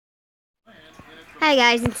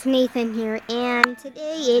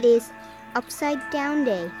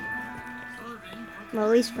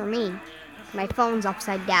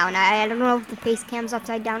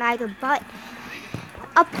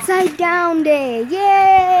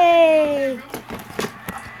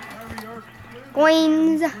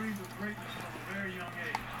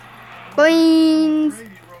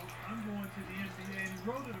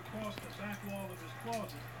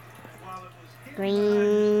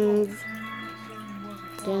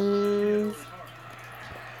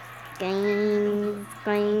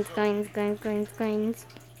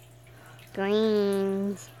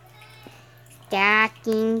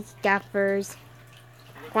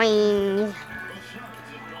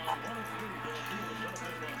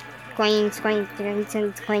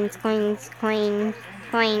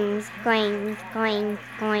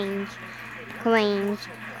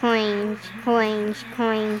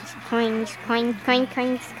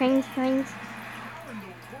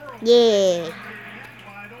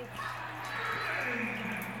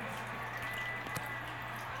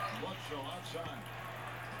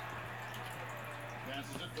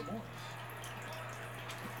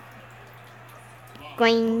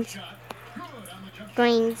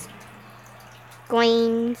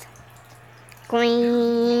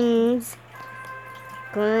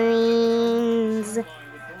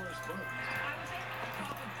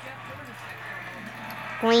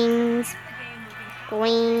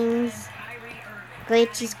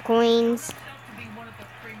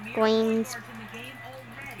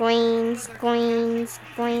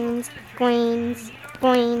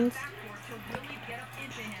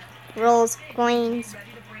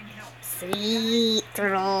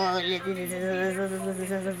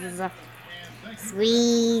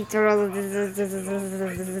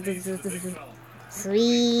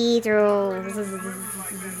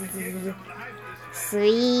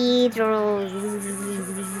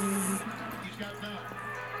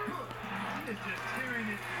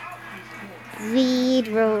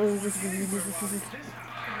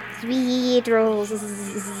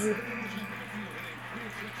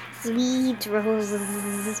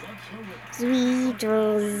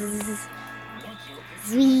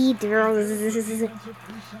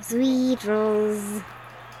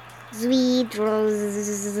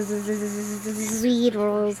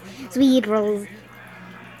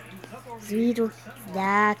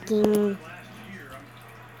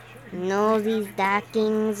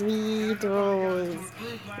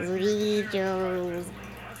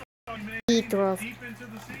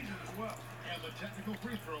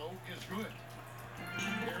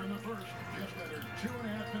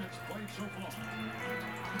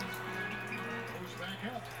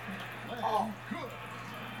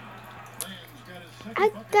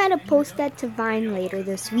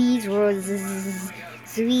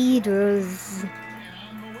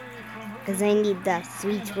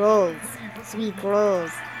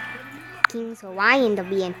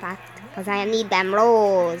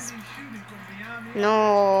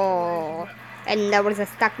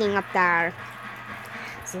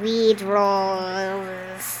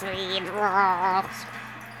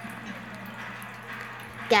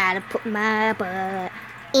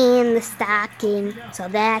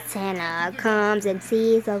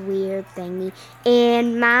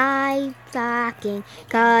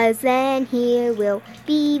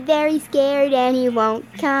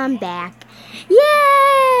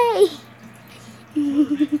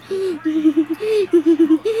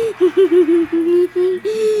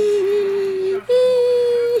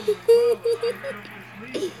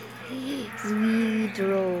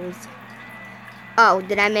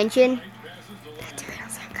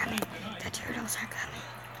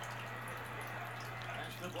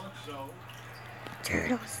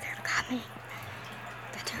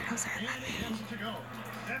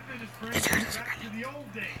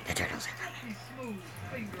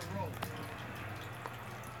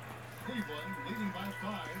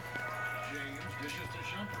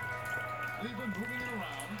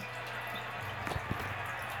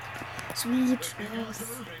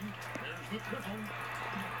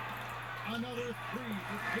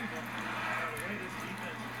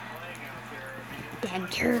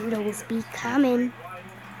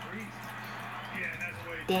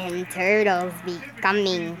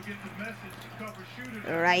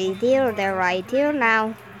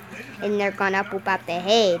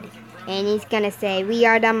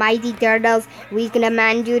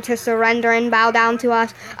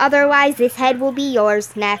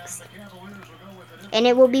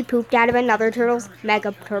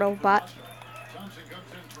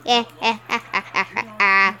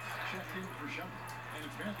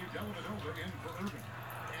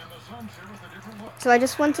So I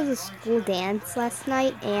just went to the school dance last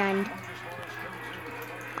night, and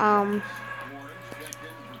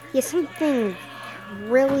yeah, something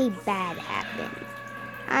really bad happened.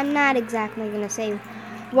 I'm not exactly gonna say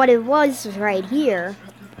what it was right here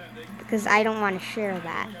because I don't want to share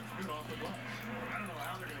that.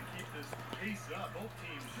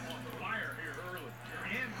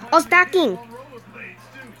 Oh, stacking!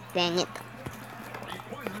 Dang it.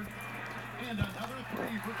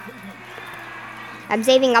 I'm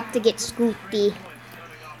saving up to get Scooty.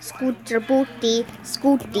 Scooter Booty,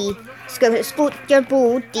 Scooty. Scooter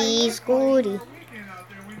Booty, Scooty.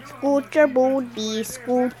 Scooter Booty,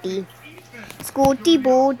 Scooty. Scooty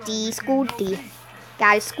Booty, Scooty.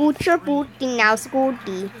 Got a scooter booty now,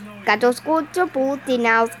 Scooty. Got a scooter booty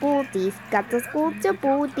now, Scooty. Got a scooter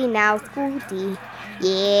booty now, Scooty.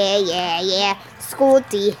 Yeah, yeah, yeah,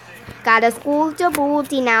 Scooty. Got a scooter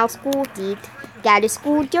booty now, Scooty. Got a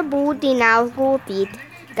scooter booty now, Scooty.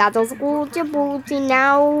 Got a scooter booty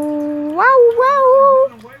now, wow, wow.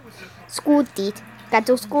 Scooty. Got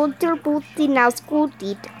a scooter booty now,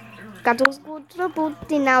 Scooty. Got a scooter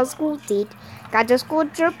booty now, Scooty. Got a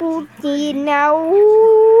scooter booty now.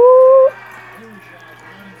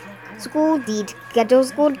 Scooty. Got a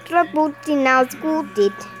scooter booty now,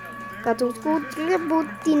 Scooty. Got a scooter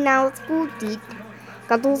booty now, Scooty.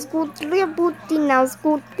 Got a scooter booty now,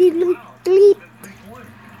 Scooty.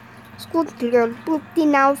 Scooter booty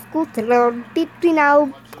now, scooter booty now,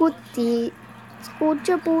 Scooty.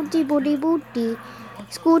 Scooter booty, booty, booty.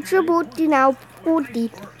 Scooter booty now, Scooty.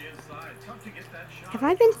 Have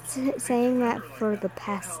I been saying that for the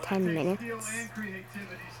past 10 minutes?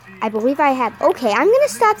 I believe I have. Okay, I'm gonna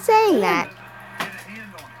stop saying that.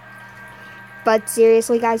 But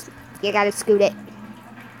seriously, guys, you gotta scoot it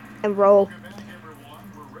and roll.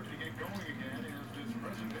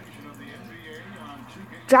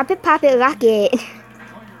 Drop it, pop it, lock it.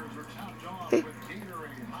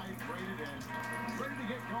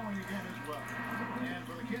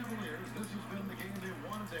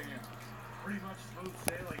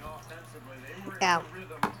 Ow.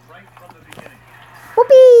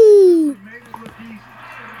 Whoopee!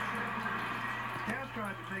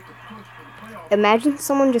 Imagine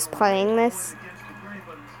someone just playing this,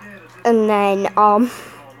 and then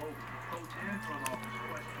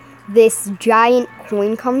this giant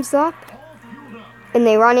coin comes up, and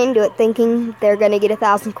they run into it thinking they're gonna get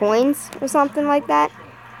 1,000 coins or something like that.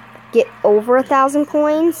 Get over 1,000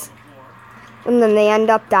 coins, and then they end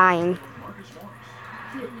up dying.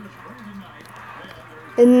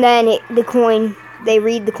 And then they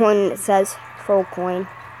read the coin and it says, "Troll coin.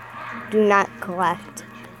 Do not collect."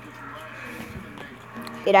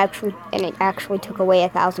 It actually took away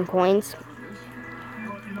 1,000 coins.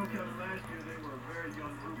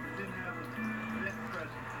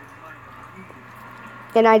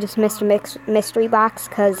 Then I just missed a mystery box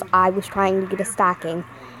because I was trying to get a stocking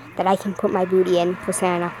that I can put my booty in for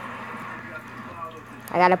Santa.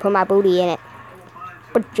 I gotta put my booty in it.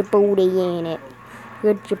 Put your booty in it.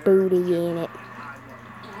 Put your booty in it.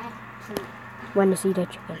 Want to see that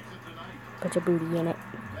chicken? Put your booty in it.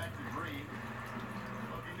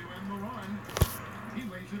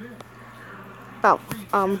 Oh,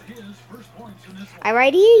 I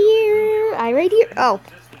right here. I right here. Oh,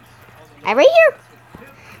 I right here.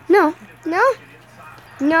 No.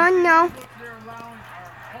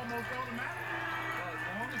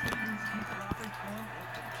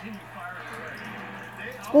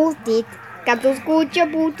 Scoot it. Got to scoot your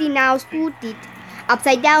booty now. Scoot it.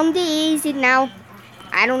 Upside down day is it now?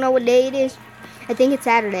 I don't know what day it is. I think it's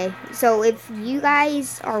Saturday. So if you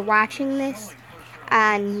guys are watching this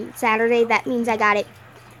on Saturday, that means I got it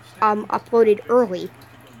uploaded early.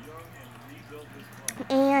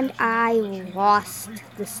 And I lost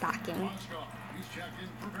the stocking.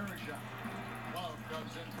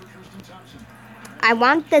 I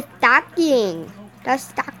want the stocking. The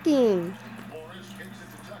stocking.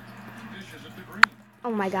 Oh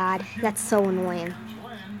my god, that's so annoying.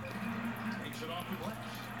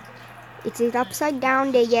 It's an upside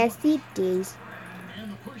down day, yes it is.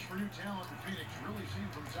 And the push for new talent in Phoenix really seemed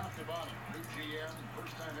from top to bottom. New GM,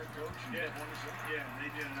 first-time head coach. Yeah, they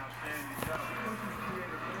did an outstanding job.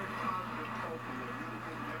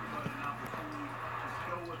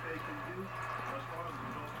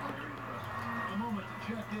 A moment to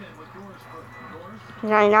check in with Doris Burke. Doris?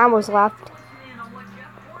 9 hours left.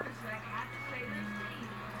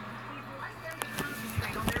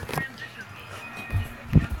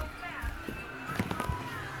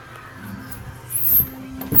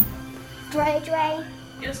 Dre,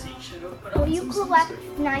 Yes, he should have put will you collect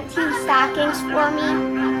 19 stockings for me?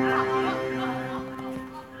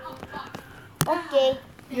 Okay.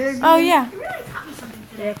 Oh yeah.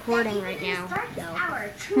 They're recording right now,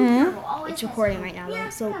 though. It's recording right now, though.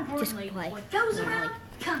 So just play.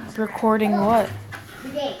 It's recording what?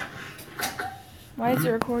 Why is it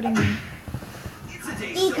recording me?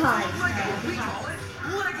 Because.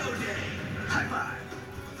 Lego Day! High five!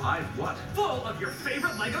 Five what? Full of your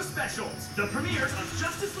favorite Lego specials. The premieres of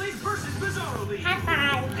Justice League versus Bizarro League. High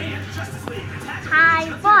five. And Justice League Attack. High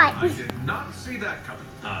five. I did not see that coming.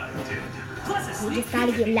 I did. Plus a You sneak just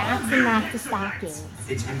gotta get lots and lots of stockings.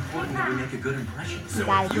 It's important that we make a good impression. You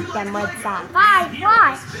gotta get them red socks. Five,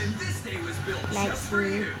 five. Then this day was built just 19 for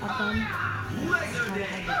you. of them. Lego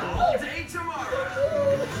Day. All day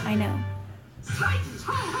tomorrow. I know. Titans,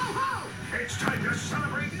 ho, ho, ho! It's time to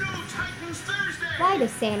celebrate New Titans Thursday! Why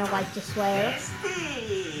does Santa like to swear?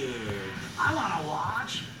 I want to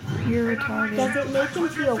watch. You're Does retarded. it make him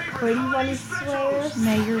feel pretty when he swears?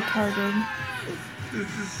 No, you're retarded. This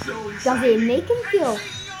is so Does exciting! it make him feel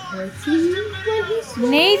pretty when he swears?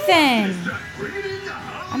 Nathan! Bring it in the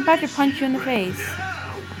house I'm about to punch you in the face.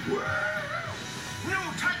 now! New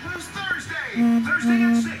Titans Thursday! Thursday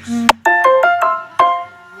at 6!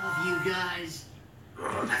 Love you guys.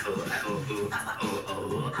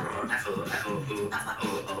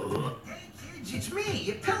 Hey kids, it's me,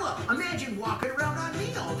 your pillow. Imagine walking around on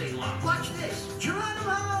me all day long. Watch this.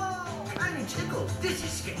 Geronimo! Kinda tickles. This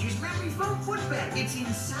is Skechers memory foam foot bed. It's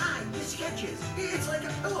inside the Skechers. It's like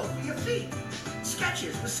a pillow for your feet.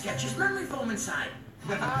 Skechers with Skechers memory foam inside.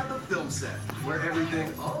 The film set, where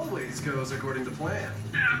everything always goes according to plan.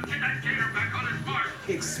 Now get that gator back on his mark!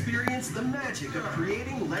 Experience the magic of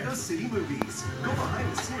creating Lego City movies. Go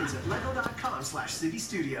behind the scenes at lego.com/City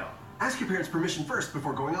Studio. Ask your parents' permission first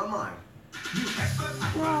before going online. New expert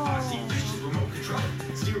RC vicious remote control.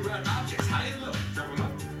 Steer around objects high and low. Throw them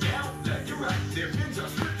up, down, left to right. Their pins are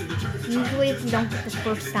swift in the turns. Usually if you don't get the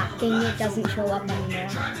first stocking, it doesn't show up anymore.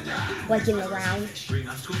 Like in the round. Bring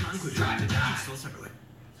us to an uncle. Try to die. Still separately.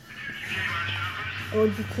 It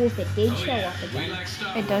would be cool if it did show up again.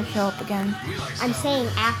 It does show up again. I'm saying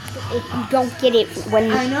after, if you don't get it when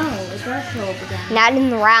I know, it does show up again. not in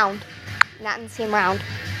the round. Not in the same round.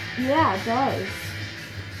 Yeah, it does.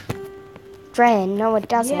 Dren, no it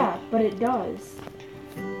doesn't. Yeah, but it does.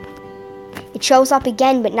 It shows up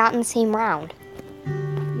again but not in the same round.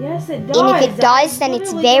 Yes, it does. And if it does, then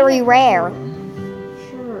it's very rare.